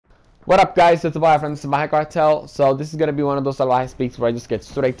What up, guys? It's Salvajee from the Salvajee Cartel. So this is going to be one of those Salvajee speaks where I just get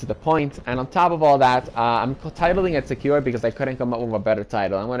straight to the point. And on top of all that, I'm titling it Secure because I couldn't come up with a better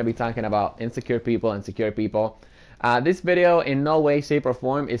title. I'm going to be talking about insecure people and secure people. This video in no way, shape, or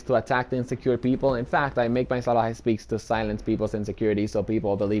form is to attack the insecure people. In fact, I make my Salvajee speaks to silence people's insecurities so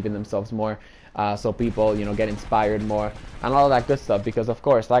people believe in themselves more, so people, get inspired more, and all that good stuff. Because, of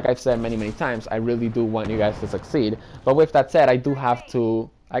course, like I've said many, many times, I really do want you guys to succeed. But with that said, I do have to,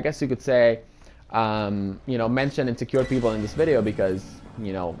 I guess you could say, mention insecure people in this video because,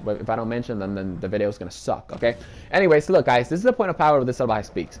 if I don't mention them, then the video is going to suck, okay? Anyways, look, guys, this is the point of power of this Salvajee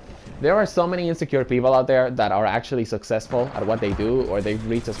Speaks. There are so many insecure people out there that are actually successful at what they do, or they've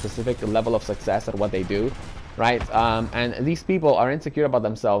reached a specific level of success at what they do, right? And these people are insecure about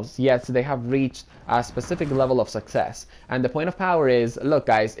themselves, yet they have reached a specific level of success. And the point of power is, look,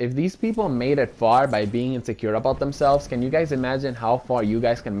 guys, if these people made it far by being insecure about themselves, can you guys imagine how far you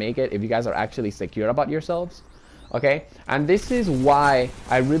guys can make it if you guys are actually secure about yourselves? Okay, and this is why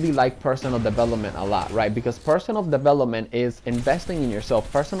I really like personal development a lot, right? Because personal development is investing in yourself.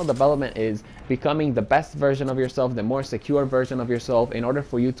 Personal development is becoming the best version of yourself, the more secure version of yourself, in order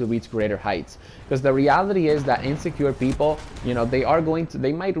for you to reach greater heights. Because the reality is that insecure people,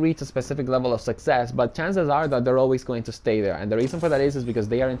 they might reach a specific level of success, but chances are that they're always going to stay there. And the reason for that is because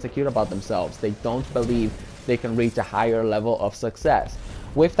they are insecure about themselves. They don't believe they can reach a higher level of success.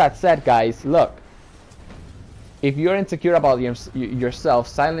 With that said, guys, look, if you're insecure about yourself,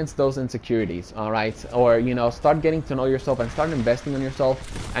 silence those insecurities, all right? Or, start getting to know yourself and start investing in yourself.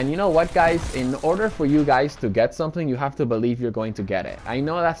 And you know what, guys? In order for you guys to get something, you have to believe you're going to get it. I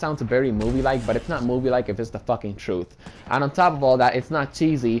know that sounds very movie-like, but it's not movie-like if it's the fucking truth. And on top of all that, it's not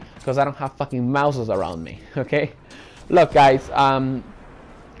cheesy because I don't have fucking mouses around me, okay? Look, guys,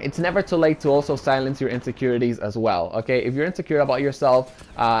 it's never too late to also silence your insecurities as well, okay? If you're insecure about yourself,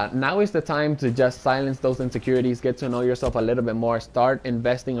 now is the time to just silence those insecurities, get to know yourself a little bit more, start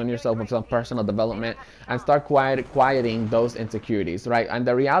investing on yourself with some personal development, and start quieting those insecurities, right? And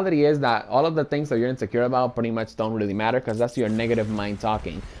the reality is that all of the things that you're insecure about pretty much don't really matter because that's your negative mind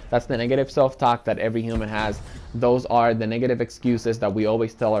talking. That's the negative self-talk that every human has. Those are the negative excuses that we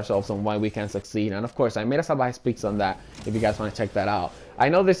always tell ourselves on why we can't succeed. And of course, I made a Salvajee Speaks on that if you guys want to check that out. I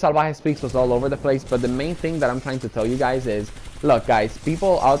know this Salvajee Speaks was all over the place, but the main thing that I'm trying to tell you guys is, look, guys,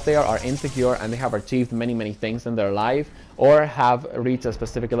 people out there are insecure and they have achieved many, many things in their life or have reached a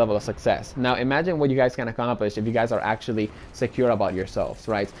specific level of success. Now, imagine what you guys can accomplish if you guys are actually secure about yourselves,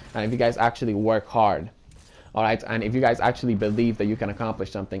 right? And if you guys actually work hard. All right, and if you guys actually believe that you can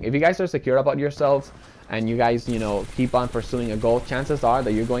accomplish something, if you guys are secure about yourselves and you guys, keep on pursuing a goal, chances are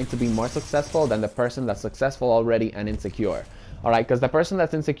that you're going to be more successful than the person that's successful already and insecure. All right, because the person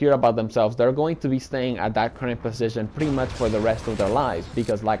that's insecure about themselves, they're going to be staying at that current position pretty much for the rest of their lives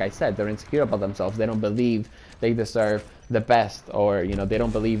because, like I said, they're insecure about themselves. They don't believe they deserve the best, or they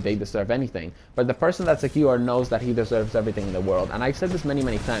don't believe they deserve anything. But the person that's secure knows that he deserves everything in the world. And I've said this many,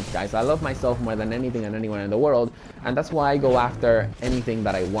 many times, guys. I love myself more than anything and anyone in the world, and that's why I go after anything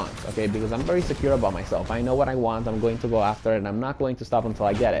that I want, okay? Because I'm very secure about myself. I know what I want. I'm going to go after it, and I'm not going to stop until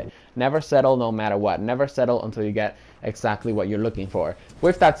I get it. Never settle no matter what. Never settle until you get exactly what you're looking for.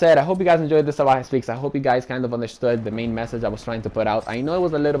 With that said, I hope you guys enjoyed this Salvajee Speaks. I hope you guys kind of understood the main message I was trying to put out. I know it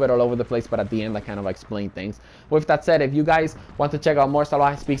was a little bit all over the place, but at the end I kind of explained things. With that said, if you guys want to check out more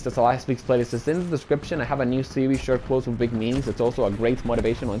Salvajee Speaks, the Salvajee Speaks playlist is in the description. I have a new series, Short Quotes with Big Meanings. It's also a great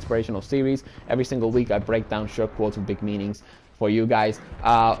motivational, inspirational series. Every single week I break down short quotes with big meanings for you guys.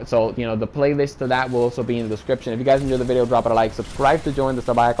 So the playlist to that will also be in the description. If you guys enjoyed the video, drop it a like, subscribe to join the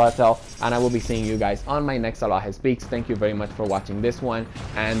Salvajee Cartel, and I will be seeing you guys on my next Salvajee Speaks. Thank you very much for watching this one,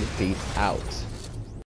 and peace out.